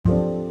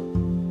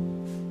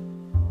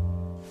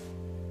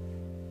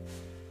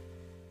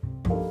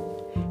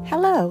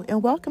Hello,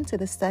 and welcome to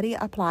the Study,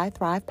 Apply,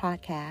 Thrive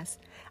podcast.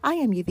 I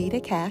am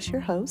Yvita Cash, your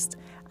host.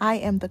 I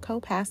am the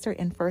co-pastor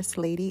and first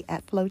lady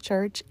at Flow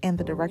Church and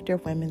the director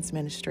of women's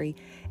ministry,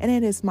 and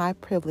it is my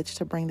privilege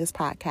to bring this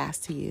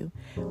podcast to you.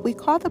 We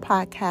call the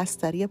podcast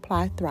Study,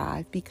 Apply,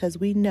 Thrive because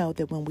we know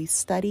that when we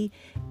study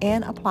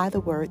and apply the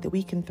word, that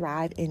we can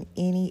thrive in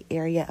any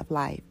area of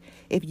life.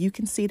 If you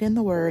can see it in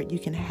the word, you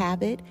can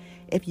have it.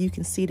 If you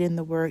can see it in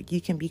the word,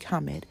 you can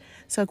become it.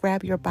 So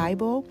grab your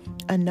Bible,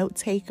 a note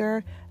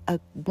taker, a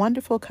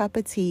wonderful cup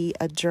of tea,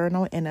 a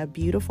journal, and a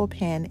beautiful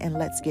pen, and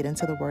let's get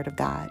into the Word of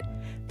God.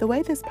 The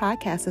way this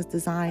podcast is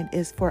designed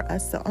is for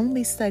us to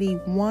only study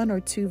 1 or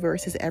 2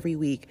 verses every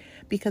week,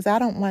 because I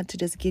don't want to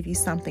just give you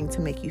something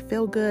to make you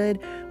feel good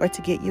or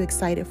to get you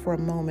excited for a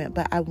moment,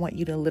 but I want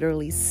you to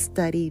literally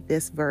study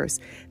this verse.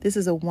 This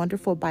is a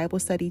wonderful Bible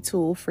study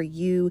tool for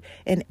you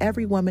and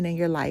every woman in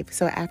your life.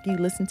 So after you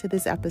listen to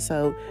this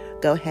episode,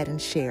 go ahead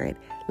and share it.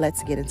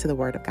 Let's get into the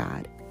Word of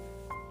God.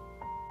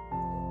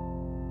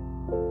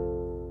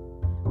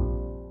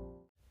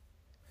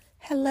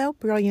 Hello,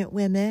 brilliant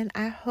women.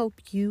 I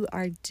hope you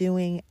are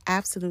doing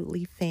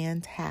absolutely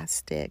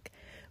fantastic.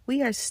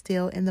 We are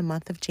still in the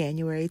month of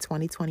January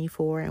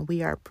 2024, and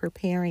we are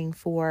preparing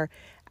for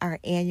our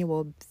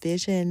annual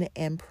Vision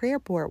and Prayer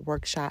Board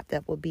workshop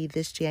that will be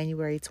this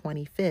January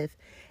 25th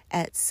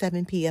at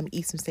 7 p.m.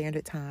 Eastern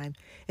Standard Time.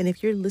 And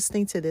if you're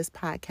listening to this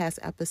podcast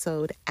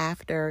episode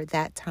after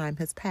that time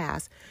has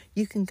passed,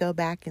 you can go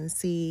back and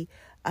see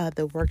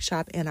the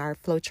workshop in our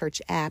Flow Church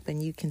app,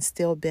 and you can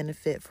still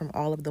benefit from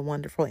all of the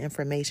wonderful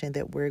information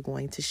that we're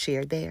going to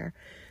share there.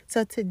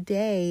 So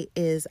today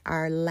is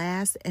our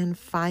last and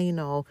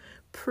final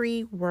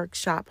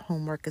pre-workshop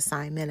homework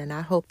assignment, and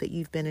I hope that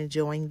you've been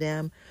enjoying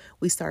them.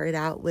 We started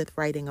out with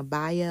writing a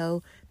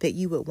bio that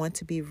you would want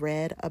to be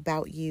read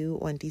about you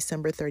on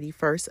December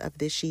 31st of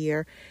this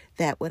year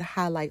that would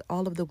highlight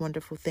all of the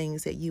wonderful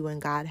things that you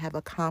and God have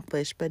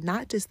accomplished, but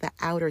not just the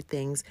outer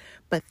things,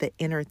 but the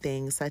inner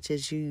things, such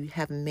as you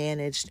have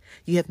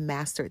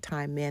mastered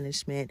time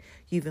management,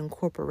 you've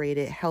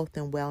incorporated health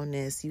and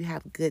wellness, you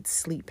have good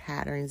sleep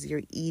patterns,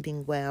 you're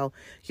eating well,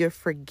 you're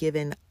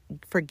forgiving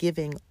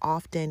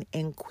often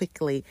and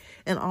quickly,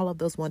 and all of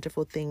those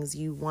wonderful things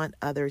you want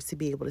others to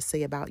be able to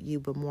say about you.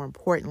 But more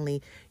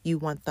importantly, you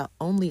want the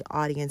only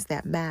audience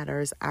that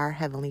matters, our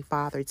Heavenly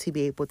Father, to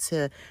be able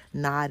to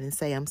nod and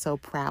say, I'm so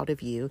proud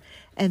of you.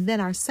 And then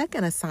our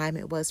second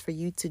assignment was for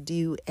you to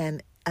do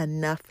an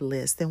enough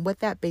list. And what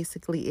that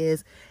basically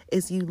is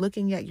you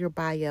looking at your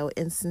bio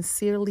and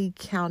sincerely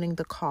counting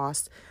the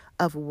cost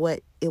of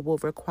what it will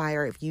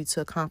require of you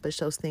to accomplish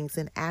those things,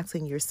 and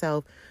asking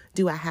yourself,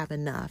 do I have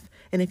enough?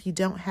 And if you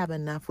don't have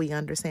enough, we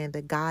understand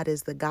that God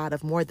is the God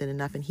of more than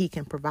enough, and He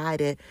can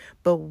provide it.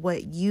 But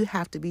what you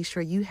have to be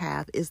sure you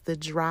have is the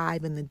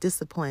drive and the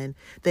discipline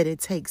that it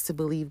takes to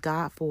believe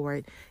God for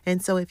it.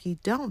 And so if you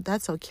don't,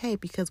 that's okay,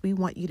 because we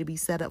want you to be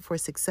set up for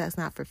success,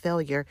 not for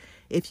failure.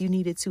 If you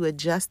needed to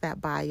adjust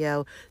that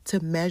bio to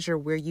measure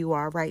where you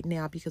are right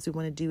now, because we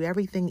want to do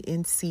everything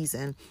in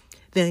season,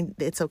 then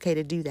it's okay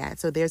to do that.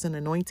 So there's an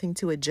anointing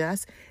to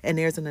adjust, and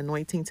there's an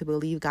anointing to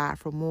believe God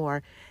for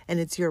more.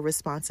 And it's your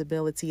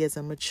responsibility as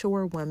a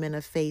mature woman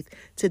of faith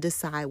to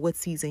decide what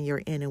season you're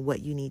in and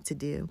what you need to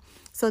do.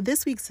 So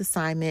this week's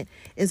assignment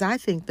is, I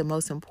think, the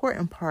most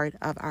important part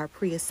of our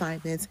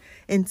pre-assignments.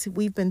 And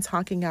we've been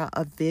talking about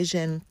a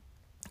vision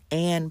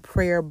and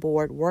prayer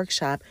board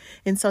workshop.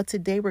 And so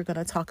today we're going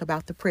to talk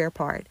about the prayer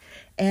part.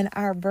 And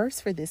our verse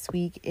for this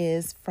week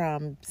is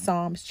from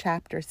Psalms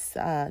chapter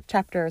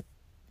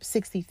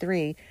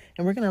 63,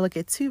 and we're going to look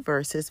at 2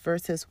 verses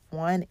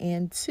 1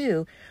 and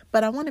 2.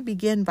 But I want to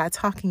begin by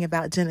talking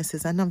about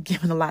Genesis. I know I'm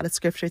giving a lot of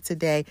scripture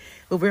today,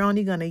 but we're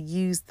only going to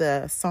use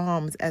the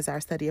Psalms as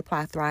our Study,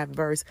 Apply, Thrive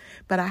verse.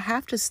 But I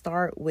have to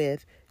start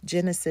with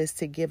Genesis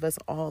to give us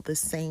all the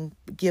same,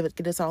 get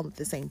us all at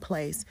the same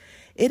place.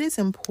 It is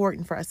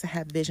important for us to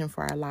have vision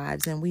for our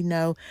lives. And we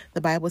know the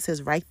Bible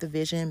says, write the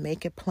vision,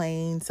 make it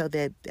plain so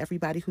that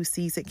everybody who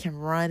sees it can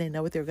run and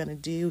know what they're going to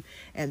do,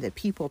 and that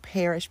people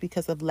perish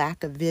because of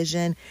lack of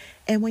vision.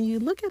 And when you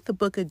look at the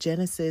book of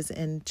Genesis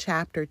in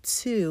chapter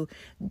 2,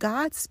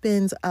 God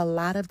spends a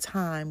lot of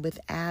time with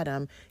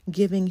Adam,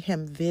 giving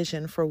him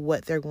vision for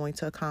what they're going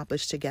to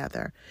accomplish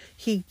together.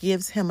 He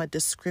gives him a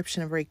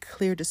description, a very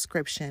clear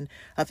description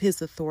of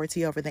his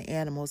authority over the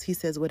animals. He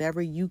says,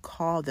 whatever you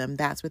call them,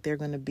 that's what they're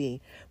going to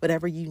be.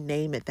 Whatever you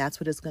name it, that's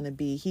what it's going to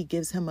be. He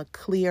gives him a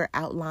clear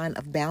outline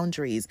of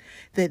boundaries,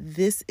 that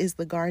this is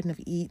the Garden of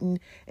Eden,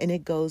 and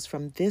it goes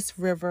from this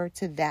river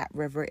to that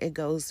river. It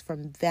goes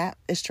from that,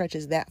 it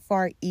stretches that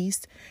far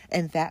east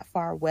and that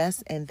far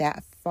west and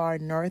that far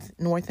north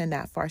and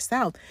that far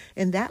south.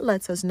 And that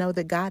lets us know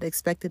that God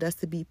expected us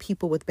to be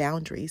people with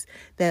boundaries,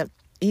 that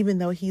even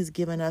though He's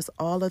given us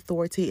all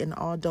authority and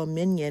all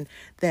dominion,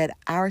 that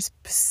our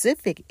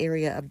specific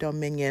area of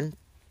dominion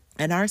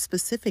And our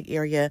specific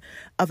area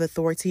of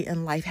authority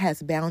in life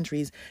has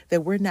boundaries,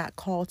 that we're not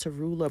called to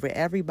rule over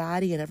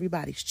everybody and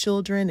everybody's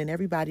children and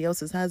everybody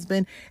else's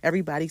husband.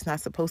 Everybody's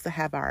not supposed to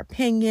have our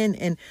opinion.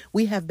 And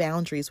we have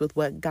boundaries with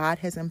what God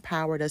has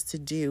empowered us to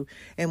do.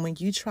 And when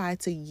you try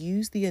to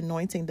use the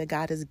anointing that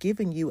God has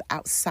given you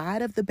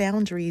outside of the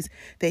boundaries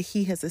that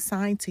he has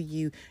assigned to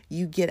you,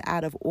 you get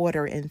out of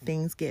order and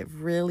things get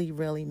really,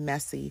 really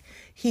messy.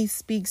 He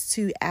speaks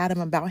to Adam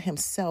about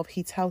himself.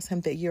 He tells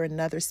him that you're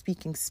another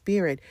speaking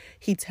spirit.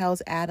 He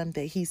tells Adam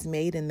that he's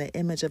made in the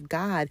image of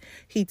God.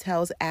 He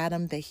tells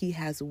Adam that he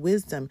has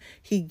wisdom.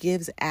 He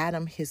gives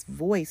Adam his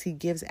voice. He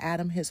gives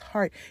Adam his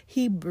heart.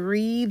 He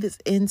breathes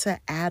into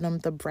Adam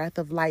the breath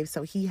of life.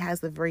 So he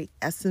has the very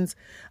essence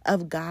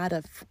of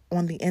God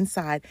on the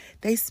inside.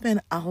 They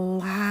spend a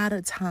lot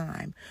of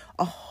time,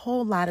 a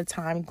whole lot of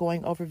time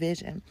going over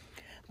vision.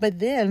 But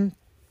then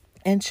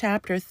in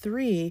chapter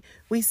 3,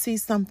 we see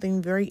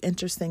something very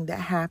interesting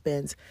that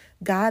happens.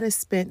 God has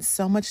spent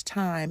so much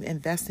time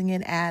investing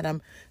in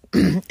Adam,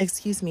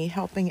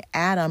 helping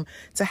Adam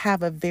to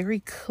have a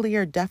very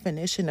clear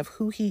definition of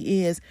who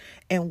he is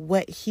and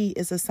what he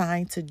is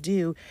assigned to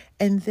do.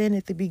 And then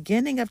at the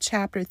beginning of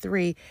chapter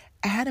 3,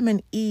 Adam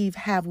and Eve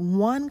have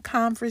one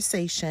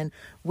conversation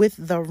with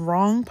the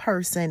wrong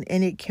person,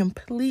 and it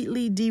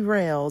completely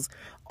derails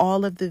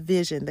all of the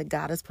vision that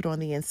God has put on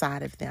the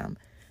inside of them.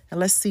 And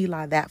let's see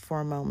that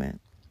for a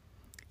moment.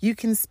 You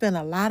can spend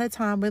a lot of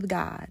time with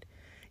God.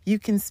 You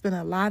can spend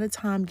a lot of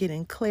time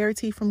getting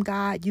clarity from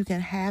God. You can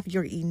have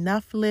your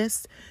enough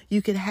list.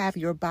 You can have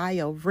your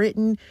bio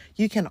written.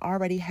 You can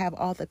already have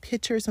all the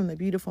pictures from the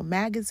beautiful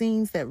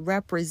magazines that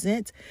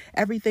represent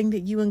everything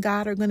that you and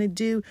God are going to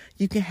do.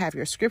 You can have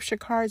your scripture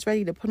cards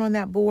ready to put on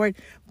that board.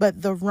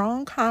 But the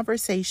wrong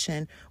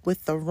conversation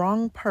with the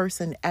wrong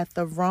person at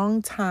the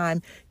wrong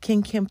time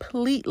can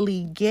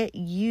completely get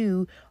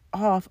you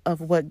off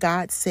of what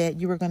God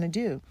said you were going to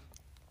do.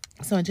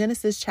 So in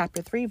Genesis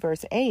chapter 3,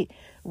 verse 8,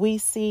 we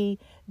see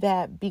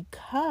that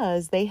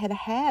because they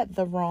had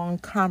the wrong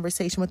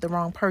conversation with the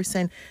wrong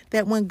person,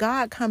 that when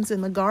God comes in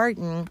the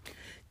garden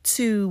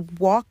to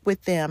walk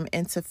with them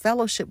and to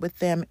fellowship with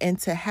them and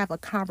to have a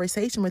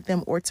conversation with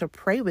them or to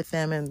pray with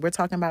them, and we're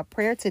talking about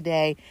prayer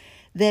today,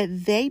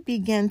 that they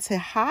began to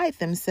hide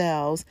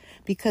themselves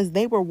because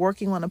they were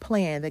working on a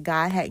plan that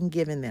God hadn't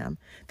given them.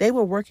 They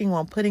were working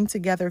on putting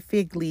together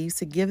fig leaves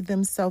to give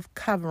themselves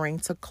covering,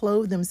 to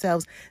clothe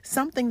themselves,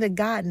 something that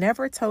God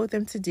never told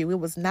them to do. It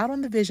was not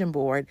on the vision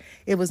board.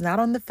 It was not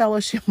on the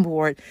fellowship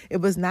board. It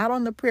was not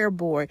on the prayer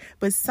board,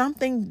 but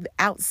something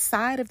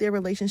outside of their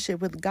relationship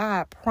with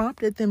God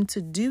prompted them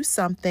to do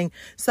something.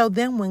 So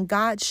then when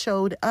God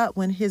showed up,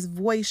 when his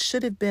voice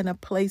should have been a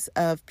place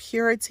of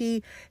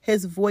purity,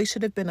 his voice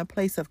should have been a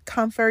place of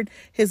comfort,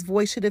 his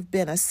voice should have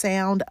been a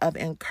sound of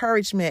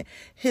encouragement,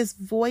 his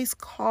voice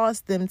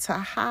caused them to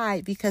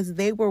hide because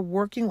they were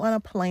working on a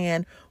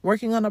plan,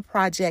 working on a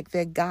project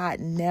that God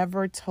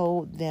never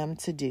told them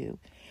to do.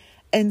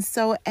 And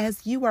so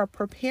as you are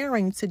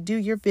preparing to do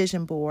your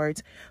vision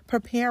boards,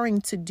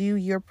 preparing to do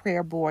your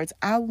prayer boards,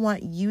 I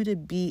want you to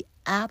be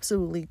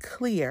absolutely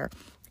clear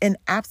and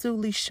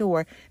absolutely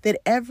sure that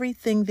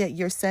everything that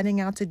you're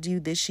setting out to do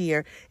this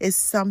year is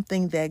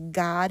something that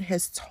God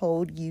has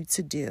told you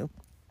to do.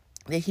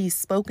 That he's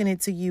spoken it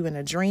to you in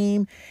a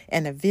dream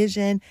and a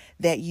vision,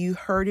 that you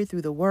heard it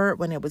through the word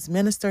when it was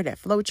ministered at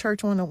Flow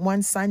Church on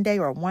one Sunday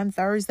or one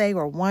Thursday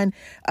or one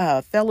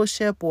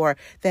fellowship, or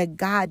that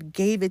God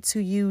gave it to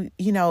you,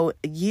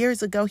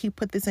 years ago. He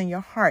put this in your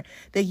heart,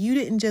 that you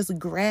didn't just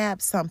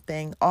grab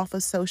something off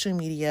of social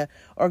media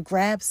or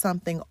grab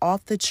something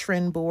off the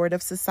trend board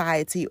of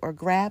society or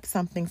grab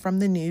something from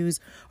the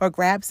news or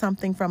grab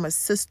something from a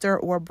sister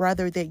or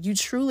brother that you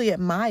truly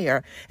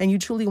admire and you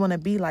truly want to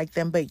be like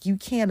them, but you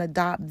can't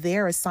adopt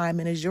their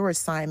assignment as your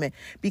assignment.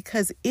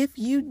 Because if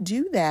you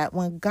do that,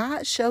 when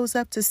God shows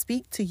up to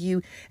speak to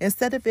you,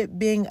 instead of it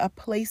being a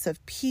place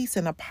of peace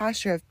and a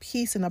posture of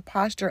peace and a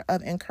posture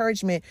of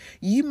encouragement,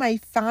 you may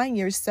find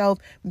yourself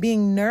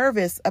being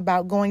nervous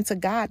about going to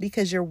God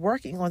because you're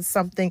working on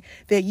something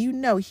that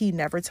he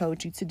never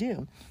told you to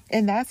do.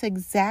 And that's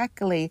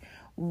exactly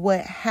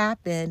what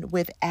happened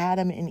with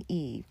Adam and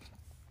Eve.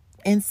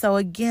 And so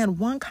again,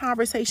 one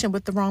conversation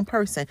with the wrong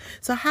person.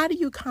 So how do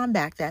you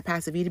combat that,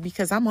 Pastor Vetta?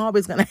 Because I'm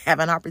always going to have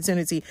an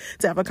opportunity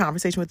to have a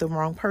conversation with the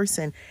wrong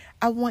person.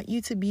 I want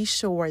you to be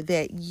sure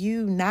that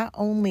you, not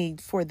only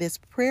for this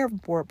prayer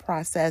board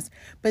process,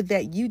 but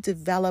that you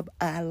develop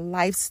a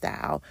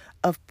lifestyle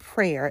of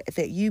prayer,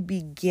 that you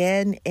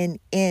begin and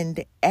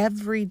end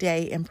every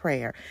day in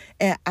prayer.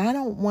 And I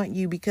don't want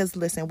you, because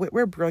listen,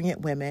 we're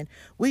brilliant women.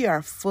 We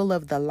are full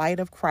of the light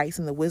of Christ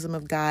and the wisdom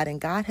of God.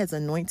 And God has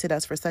anointed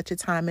us for such a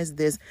time as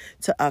this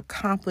to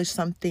accomplish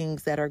some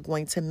things that are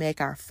going to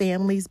make our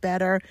families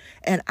better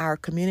and our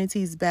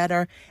communities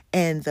better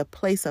and the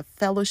place of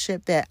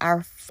fellowship, that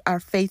our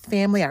faith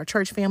family, our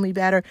church family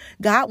better.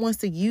 God wants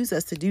to use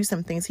us to do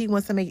some things. He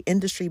wants to make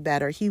industry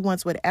better. He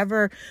wants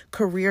whatever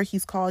career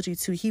he's called you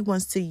to. He wants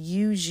wants to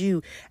use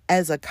you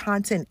as a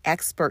content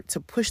expert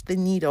to push the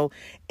needle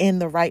in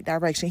the right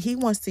direction. He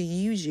wants to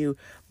use you.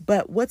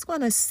 But what's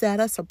going to set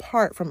us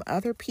apart from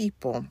other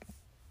people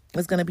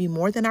is going to be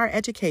more than our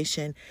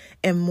education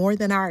and more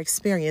than our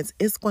experience.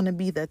 It's going to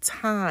be the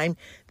time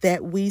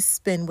that we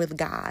spend with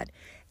God.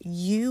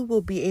 You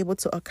will be able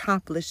to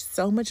accomplish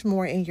so much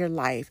more in your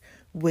life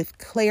with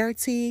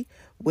clarity,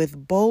 with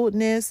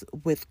boldness,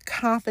 with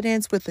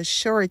confidence, with a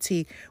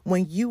surety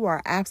when you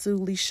are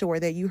absolutely sure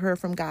that you heard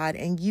from God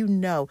and you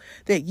know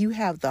that you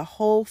have the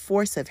whole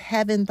force of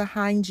heaven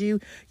behind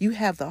you. You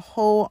have the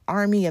whole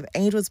army of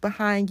angels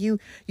behind you.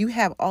 You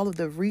have all of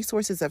the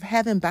resources of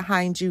heaven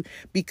behind you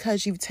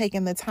because you've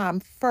taken the time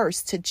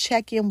first to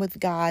check in with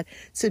God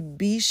to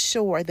be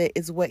sure that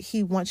is what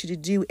He wants you to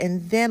do.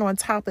 And then on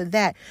top of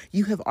that,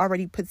 you have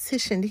already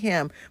petitioned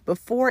Him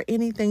before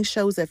anything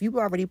shows up. You've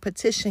already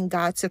petitioned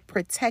God to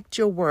protect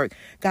your work.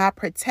 God,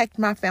 protect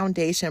my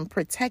foundation,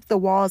 protect the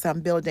walls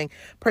I'm building,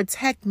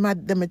 protect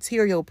the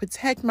material,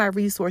 protect my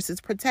resources,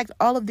 protect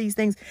all of these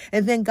things.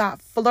 And then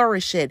God,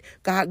 flourish it,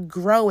 God,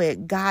 grow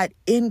it, God,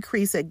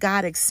 increase it,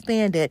 God,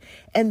 expand it.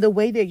 And the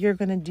way that you're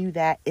going to do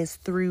that is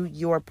through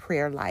your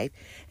prayer life.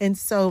 And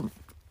so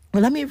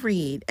let me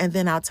read, and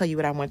then I'll tell you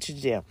what I want you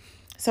to do.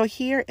 So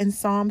here in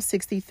Psalm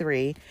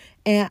 63,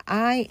 and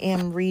I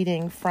am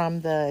reading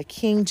from the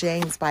King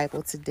James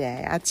Bible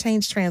today. I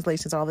change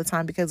translations all the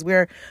time because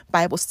we're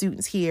Bible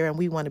students here and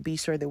we want to be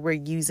sure that we're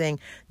using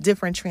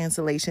different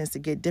translations to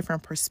get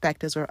different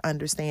perspectives or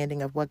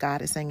understanding of what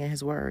God is saying in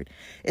His word.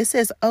 It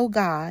says, "O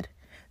God,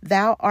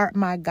 thou art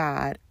my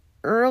God.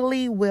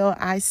 Early will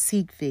I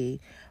seek thee.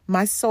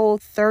 My soul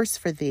thirsts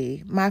for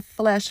thee. My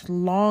flesh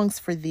longs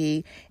for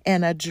thee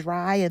in a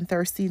dry and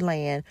thirsty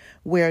land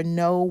where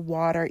no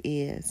water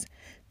is,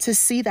 to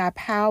see thy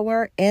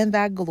power and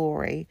thy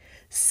glory,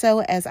 so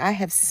as I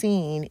have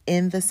seen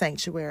in the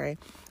sanctuary."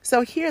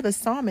 So here the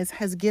psalmist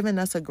has given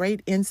us a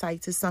great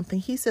insight to something.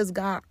 He says,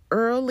 God,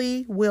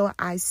 early will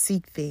I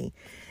seek thee.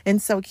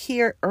 And so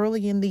here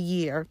early in the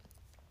year,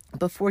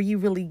 before you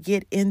really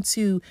get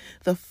into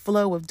the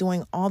flow of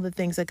doing all the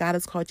things that God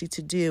has called you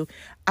to do,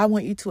 I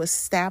want you to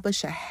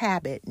establish a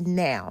habit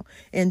now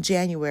in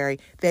January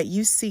that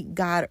you seek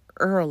God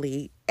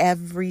early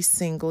every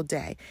single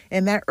day.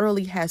 And that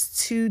early has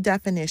two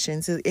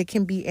definitions. It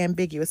can be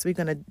ambiguous. We're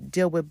going to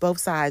deal with both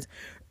sides.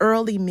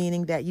 Early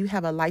meaning that you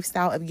have a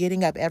lifestyle of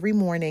getting up every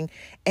morning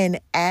and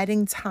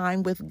adding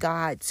time with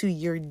God to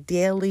your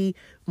daily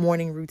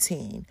morning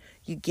routine.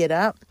 You get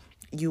up,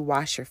 you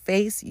wash your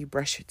face, you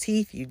brush your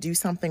teeth, you do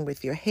something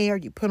with your hair,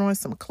 you put on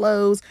some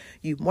clothes,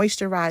 you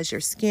moisturize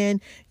your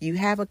skin, you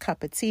have a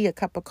cup of tea, a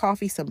cup of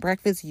coffee, some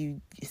breakfast,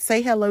 you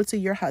say hello to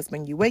your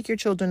husband, you wake your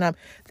children up.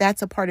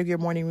 That's a part of your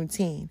morning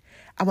routine.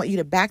 I want you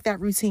to back that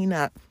routine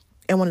up.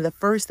 And one of the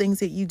first things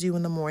that you do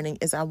in the morning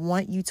is I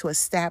want you to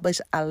establish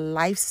a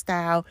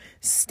lifestyle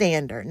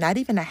standard, not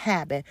even a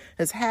habit,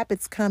 because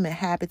habits come and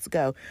habits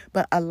go,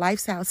 but a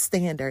lifestyle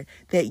standard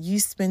that you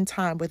spend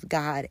time with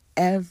God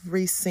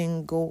every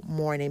single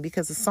morning,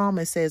 because the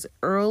psalmist says,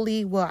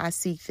 early will I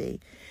seek thee.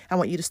 I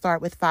want you to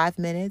start with 5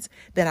 minutes.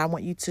 Then I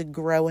want you to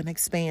grow and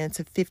expand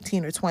to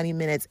 15 or 20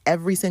 minutes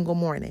every single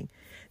morning,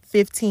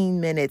 15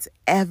 minutes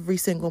every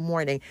single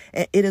morning.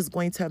 And it is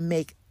going to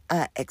make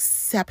an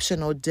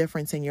exceptional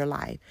difference in your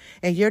life.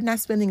 And you're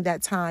not spending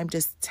that time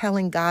just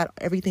telling God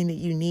everything that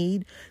you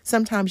need.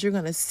 Sometimes you're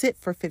going to sit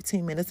for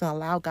 15 minutes and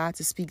allow God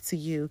to speak to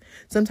you.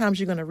 Sometimes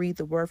you're going to read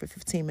the word for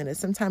 15 minutes.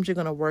 Sometimes you're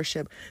going to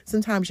worship.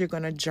 Sometimes you're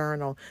going to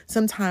journal.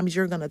 Sometimes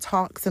you're going to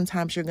talk.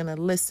 Sometimes you're going to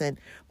listen.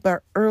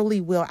 But early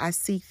will I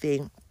seek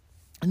thee.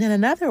 And then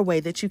another way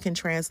that you can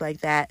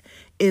translate that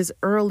is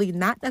early,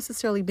 not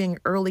necessarily being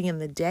early in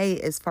the day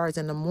as far as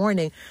in the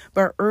morning,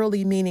 but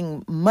early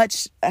meaning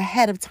much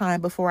ahead of time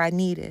before I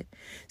need it.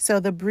 So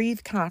the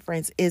Breathe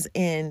Conference is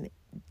in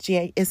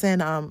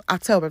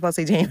October. If I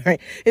say January,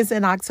 it's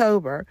in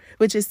October,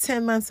 which is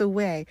 10 months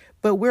away.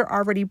 But we're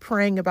already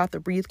praying about the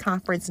Breathe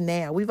Conference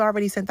now. We've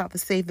already sent out the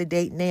save the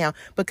date now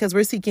because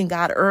we're seeking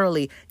God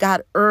early.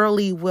 God,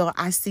 early will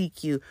I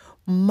seek you.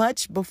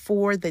 Much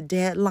before the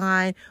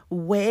deadline,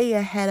 way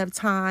ahead of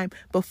time,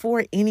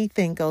 before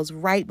anything goes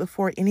right,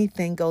 before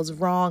anything goes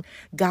wrong.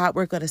 God,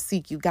 we're going to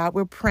seek you. God,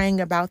 we're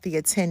praying about the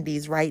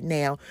attendees right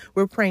now.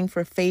 We're praying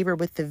for favor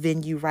with the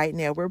venue right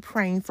now. We're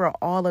praying for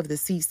all of the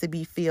seats to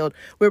be filled.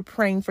 We're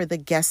praying for the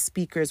guest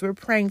speakers. We're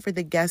praying for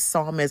the guest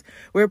psalmists.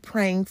 We're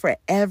praying for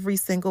every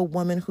single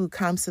woman who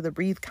comes to the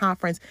Breathe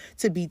Conference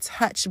to be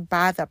touched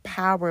by the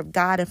power of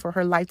God and for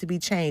her life to be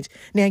changed.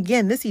 Now,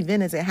 again, this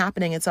event isn't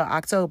happening until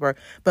October,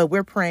 but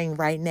we're praying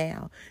right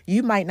now.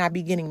 You might not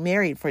be getting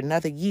married for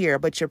another year,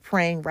 but you're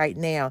praying right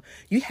now.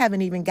 You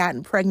haven't even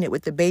gotten pregnant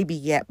with the baby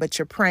yet, but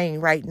you're praying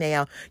right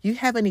now. You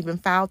haven't even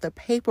filed the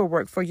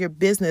paperwork for your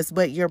business,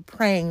 but you're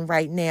praying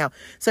right now.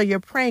 So you're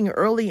praying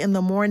early in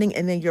the morning,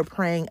 and then you're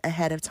praying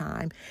ahead of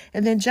time.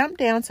 And then jump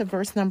down to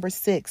verse number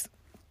 6.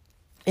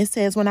 It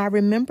says, when I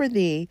remember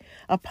thee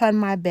upon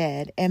my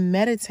bed and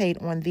meditate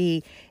on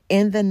thee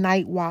in the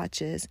night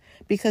watches,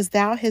 because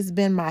thou hast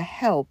been my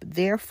help,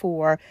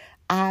 therefore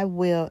I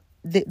will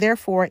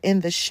therefore,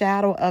 in the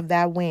shadow of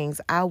thy wings,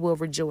 I will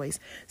rejoice.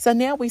 So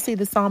now we see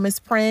the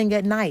psalmist praying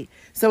at night.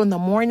 So in the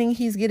morning,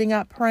 he's getting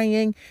up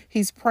praying.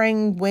 He's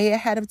praying way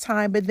ahead of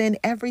time. But then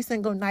every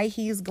single night,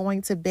 he's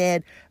going to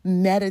bed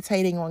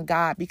meditating on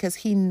God because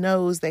he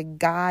knows that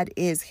God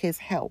is his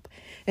help.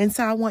 And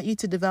so I want you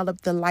to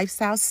develop the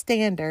lifestyle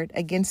standard,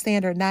 again,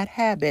 standard, not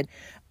habit,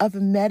 of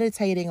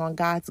meditating on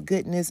God's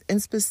goodness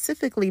and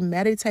specifically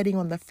meditating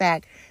on the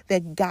fact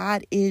that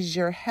God is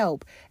your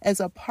help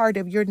as a part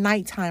of your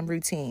nighttime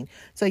routine.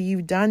 So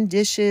you've done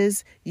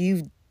dishes,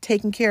 you've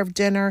taken care of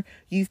dinner,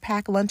 you've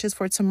packed lunches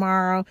for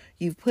tomorrow,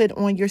 you've put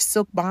on your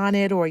silk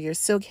bonnet or your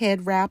silk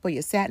head wrap or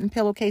your satin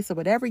pillowcase or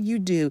whatever you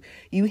do.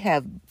 You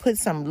have put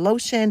some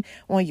lotion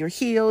on your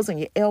heels and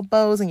your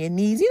elbows and your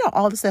knees. You know,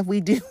 all the stuff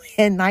we do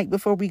at night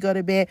before we go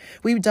to bed.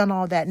 We've done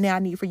all that. Now I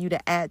need for you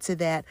to add to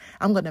that.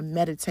 I'm going to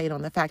meditate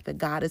on the fact that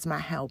God is my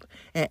help,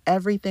 and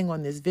everything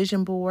on this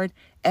vision board,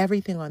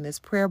 everything on this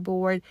prayer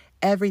board,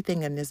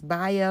 everything in this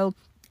bio,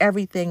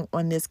 everything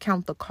on this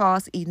count the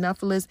cost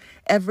enough list,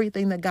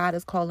 everything that God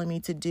is calling me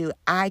to do.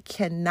 I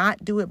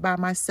cannot do it by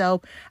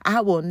myself.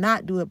 I will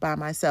not do it by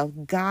myself.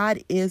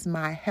 God is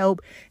my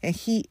help, and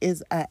he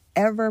is a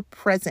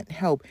ever-present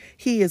help.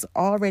 He is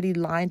already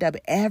lined up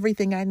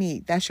everything I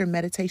need. That's your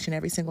meditation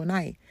every single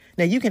night.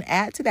 Now, you can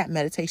add to that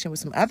meditation with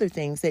some other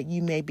things that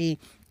you may be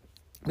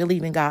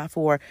believing God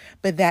for,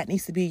 but that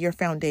needs to be your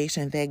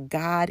foundation, that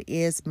God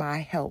is my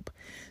help.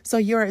 So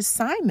your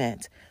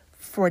assignment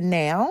from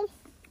now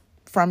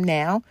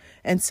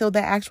until the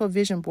actual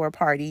vision board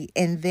party,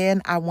 and then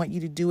I want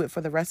you to do it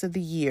for the rest of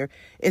the year,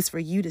 is for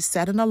you to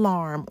set an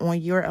alarm on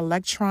your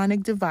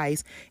electronic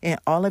device. And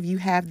all of you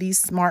have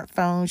these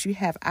smartphones, you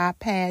have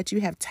iPads,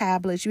 you have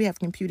tablets, you have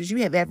computers,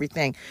 you have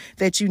everything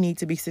that you need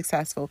to be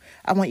successful.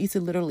 I want you to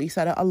literally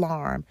set an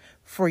alarm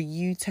for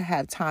you to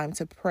have time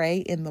to pray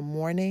in the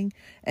morning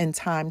and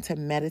time to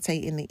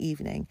meditate in the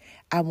evening.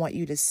 I want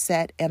you to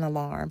set an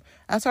alarm.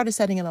 I started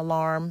setting an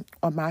alarm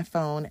on my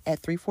phone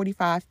at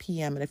 3:45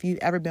 p.m. And if you've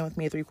ever been with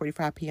me at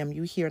 3:45 p.m.,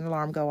 you hear an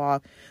alarm go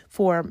off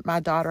for my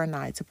daughter and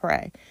I to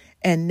pray.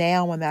 And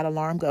now when that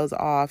alarm goes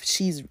off,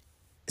 she's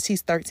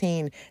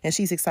 13 and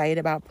she's excited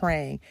about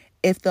praying.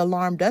 If the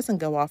alarm doesn't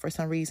go off for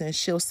some reason,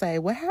 she'll say,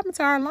 "What happened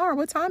to our alarm?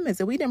 What time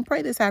is it? We didn't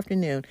pray this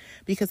afternoon."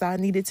 Because I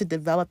needed to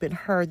develop in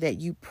her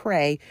that you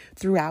pray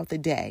throughout the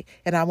day.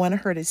 And I wanted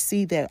her to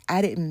see that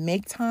I didn't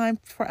make time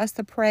for us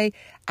to pray.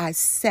 I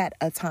set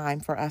a time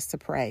for us to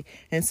pray.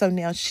 And so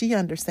now she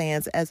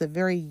understands as a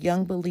very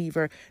young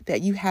believer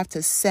that you have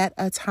to set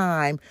a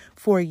time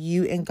for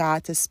you and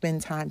God to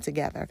spend time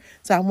together.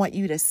 So I want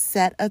you to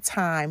set a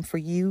time for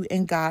you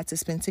and God to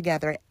spend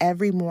together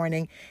every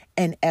morning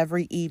and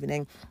every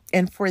evening.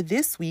 And for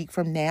this week,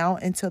 from now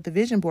until the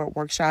vision board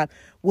workshop,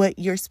 what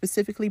you're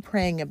specifically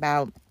praying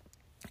about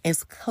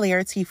is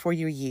clarity for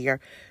your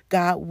year.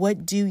 God,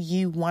 what do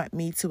you want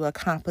me to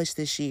accomplish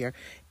this year?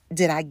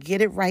 Did I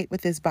get it right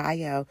with this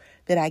bio?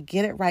 Did I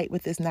get it right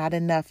with this not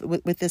enough,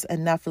 with this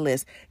enough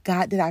list?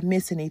 God, did I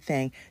miss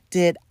anything?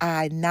 Did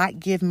I not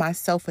give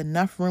myself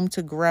enough room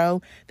to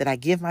grow? Did I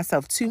give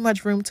myself too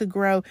much room to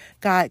grow?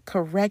 God,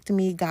 correct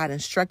me. God,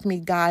 instruct me.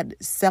 God,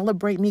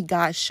 celebrate me.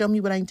 God, show me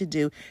what I need to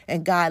do.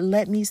 And God,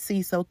 let me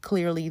see so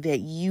clearly that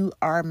you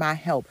are my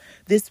help.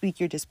 This week,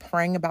 you're just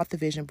praying about the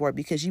vision board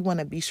because you want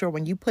to be sure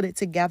when you put it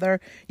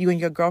together, you and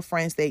your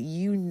girlfriends, that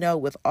you know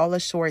with all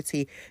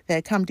assurity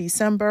that come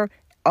December,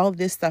 all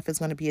this stuff is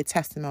going to be a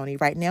testimony.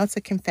 Right now, it's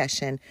a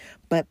confession,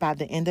 but by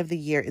the end of the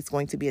year, it's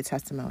going to be a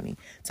testimony.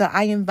 So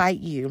I invite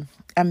you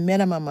a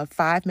minimum of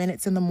 5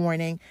 minutes in the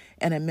morning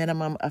and a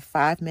minimum of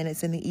 5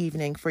 minutes in the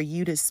evening for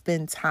you to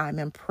spend time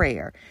in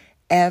prayer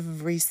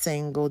every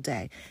single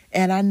day.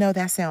 And I know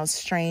that sounds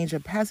strange,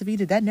 but Pastor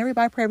Vetta, doesn't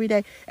everybody pray every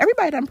day?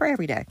 Everybody doesn't pray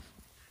every day.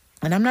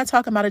 And I'm not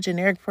talking about a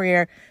generic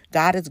prayer,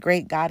 God is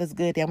great, God is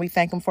good, and we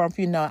thank him for him.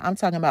 You know, I'm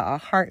talking about a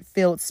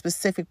heart-filled,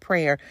 specific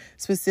prayer,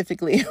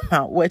 specifically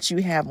about what you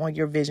have on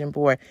your vision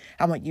board.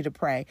 I want you to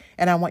pray,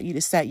 and I want you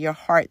to set your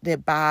heart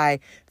that by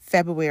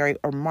February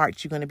or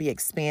March, you're going to be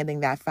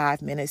expanding that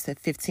 5 minutes to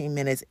 15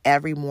 minutes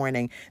every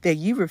morning, that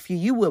you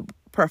will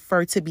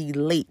prefer to be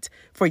late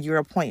for your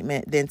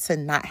appointment than to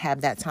not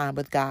have that time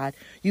with God.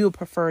 You would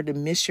prefer to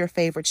miss your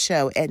favorite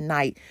show at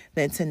night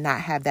than to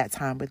not have that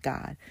time with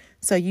God.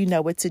 So you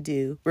know what to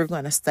do. We're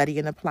going to study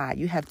and apply.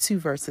 You have 2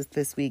 verses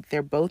this week.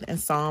 They're both in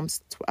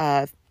Psalms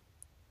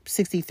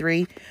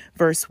 63,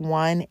 verse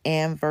 1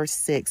 and verse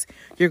 6.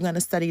 You're going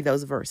to study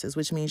those verses,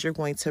 which means you're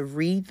going to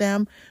read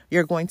them,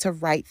 you're going to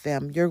write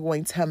them, you're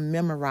going to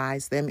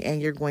memorize them,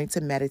 and you're going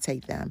to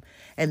meditate them.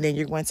 And then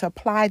you're going to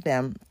apply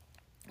them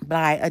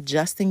by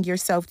adjusting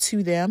yourself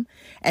to them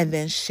and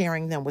then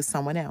sharing them with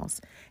someone else.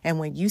 And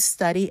when you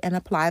study and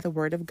apply the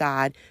word of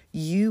God,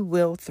 you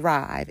will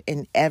thrive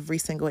in every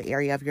single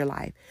area of your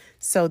life.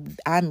 So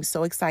I'm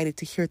so excited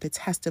to hear the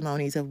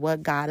testimonies of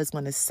what God is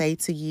going to say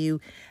to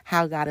you,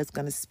 how God is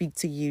going to speak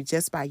to you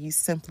just by you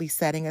simply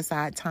setting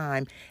aside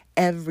time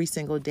every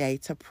single day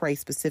to pray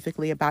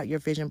specifically about your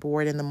vision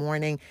board in the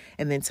morning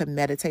and then to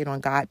meditate on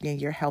God being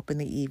your help in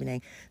the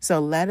evening. So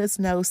let us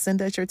know,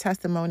 send us your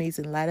testimonies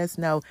and let us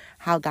know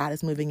how God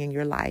is moving in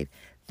your life.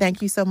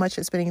 Thank you so much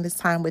for spending this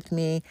time with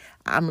me.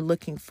 I'm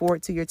looking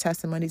forward to your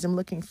testimonies. I'm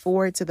looking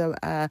forward to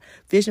the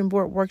vision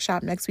board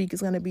workshop next week.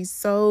 It's going to be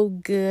so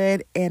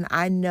good. And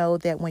I know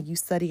that when you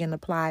study and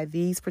apply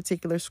these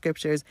particular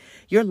scriptures,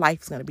 your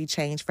life is going to be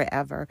changed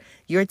forever.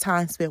 Your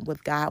time spent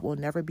with God will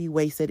never be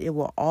wasted. It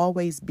will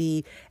always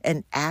be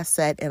an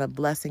asset and a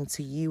blessing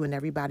to you and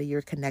everybody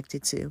you're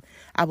connected to.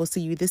 I will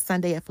see you this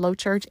Sunday at Flow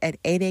Church at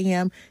 8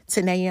 a.m.,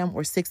 10 a.m.,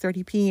 or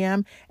 6:30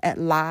 p.m. at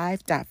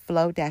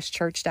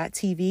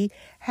live.flow-church.tv.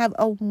 Have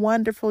a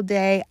wonderful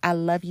day. I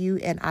love you,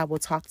 and I will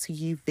talk to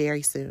you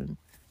very soon.